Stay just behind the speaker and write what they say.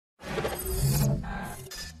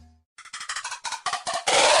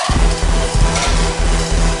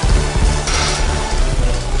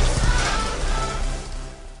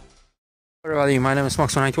everybody, my name is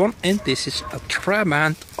Max91 and this is a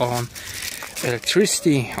Trabant on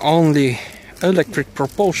electricity, only electric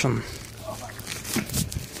propulsion.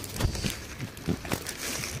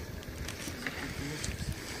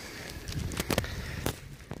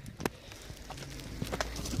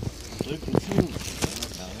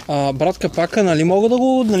 Брат капака, нали мога да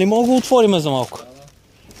го отворим за малко?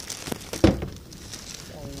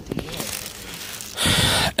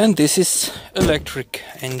 And this is electric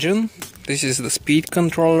engine, this is the speed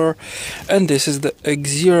controller, and this is the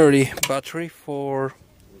auxiliary battery for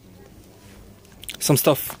some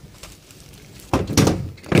stuff.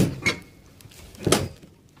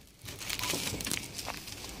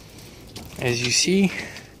 As you see,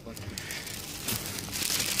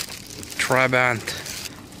 Trabant.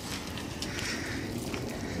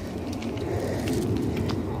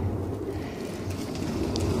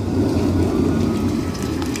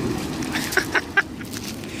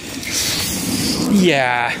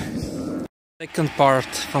 Yeah, second part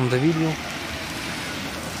from the video,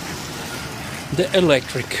 the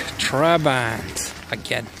Electric Trabant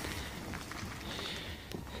again.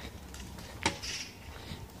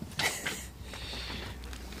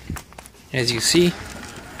 As you see,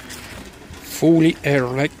 fully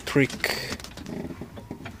electric.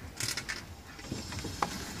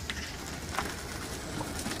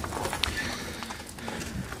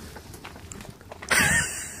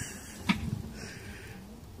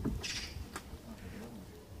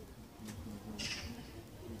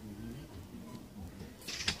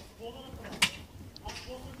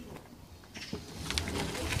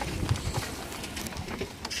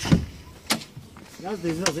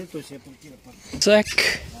 Сек.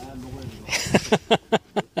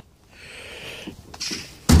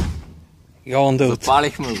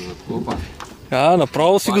 Запалихме го.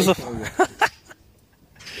 Направо си го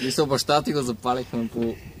Мисля, баща ти го запалихме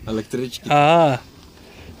по електрички.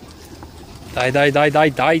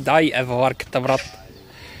 Дай, ева варката, брат.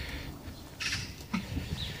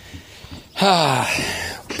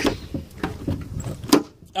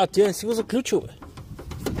 Ти не си го заключил, бе.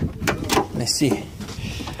 Не си.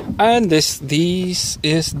 And this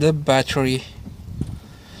is the battery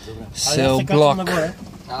cell block.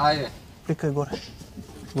 Кликай горе.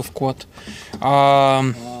 В колата.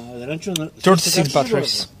 36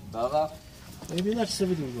 batteries. Да. Иначе се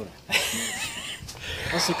видим горе.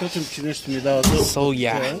 Аз се качам, че нещо ми дава. So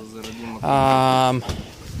yeah.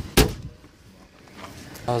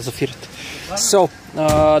 Зафират. So,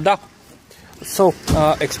 да. So,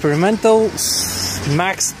 experimental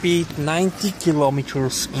max speed 90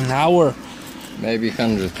 kilometers an hour. Maybe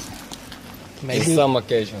 100. Maybe. In some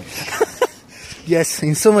occasions. Yes,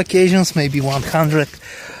 in some occasions maybe 100.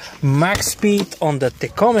 Max speed on the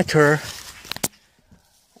tachometer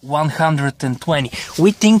 120.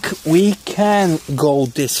 We think we can go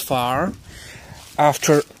this far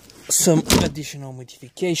after some additional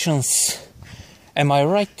modifications. Am I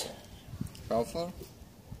right? How far?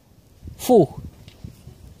 Full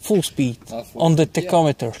speed on the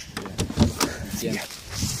tachometer. Yeah.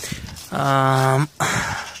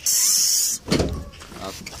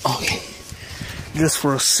 Okay, just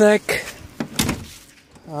for a sec.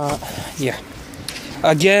 Yeah,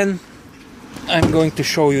 again I'm going to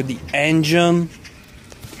show you the engine.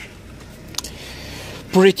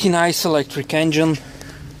 Pretty nice electric engine,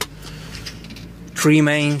 3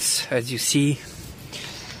 mains as you see,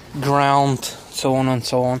 ground, so on and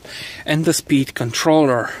so on, and the speed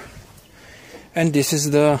controller. And this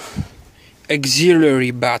is the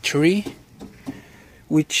auxiliary battery,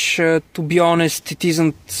 which to be honest it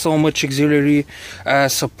isn't so much auxiliary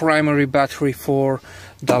as a primary battery for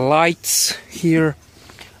the lights here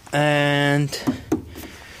and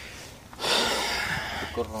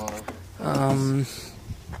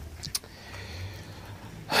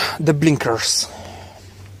the blinkers.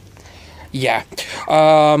 Yeah.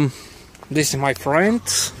 This is my friend.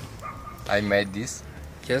 I made this.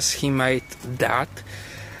 Yes, he made that.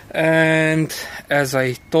 And as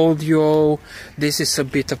I told you, this is a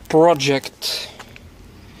bit of project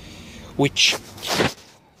which,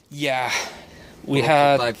 yeah, we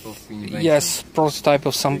had, prototype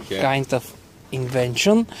of some kind of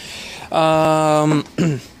invention.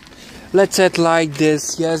 Let's say it like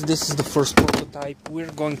this. Yes, this is the first prototype.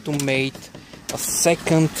 We're going to make a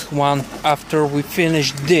second one after we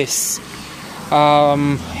finish this.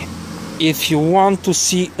 If you want to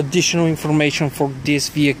see additional information for this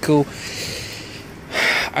vehicle,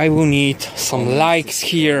 I will need some likes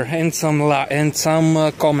here and some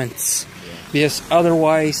comments. Yes,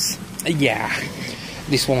 otherwise, yeah,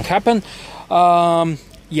 this won't happen.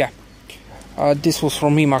 Yeah, this was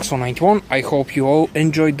from me, Max91. I hope you all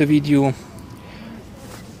enjoyed the video.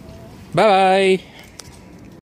 Bye bye!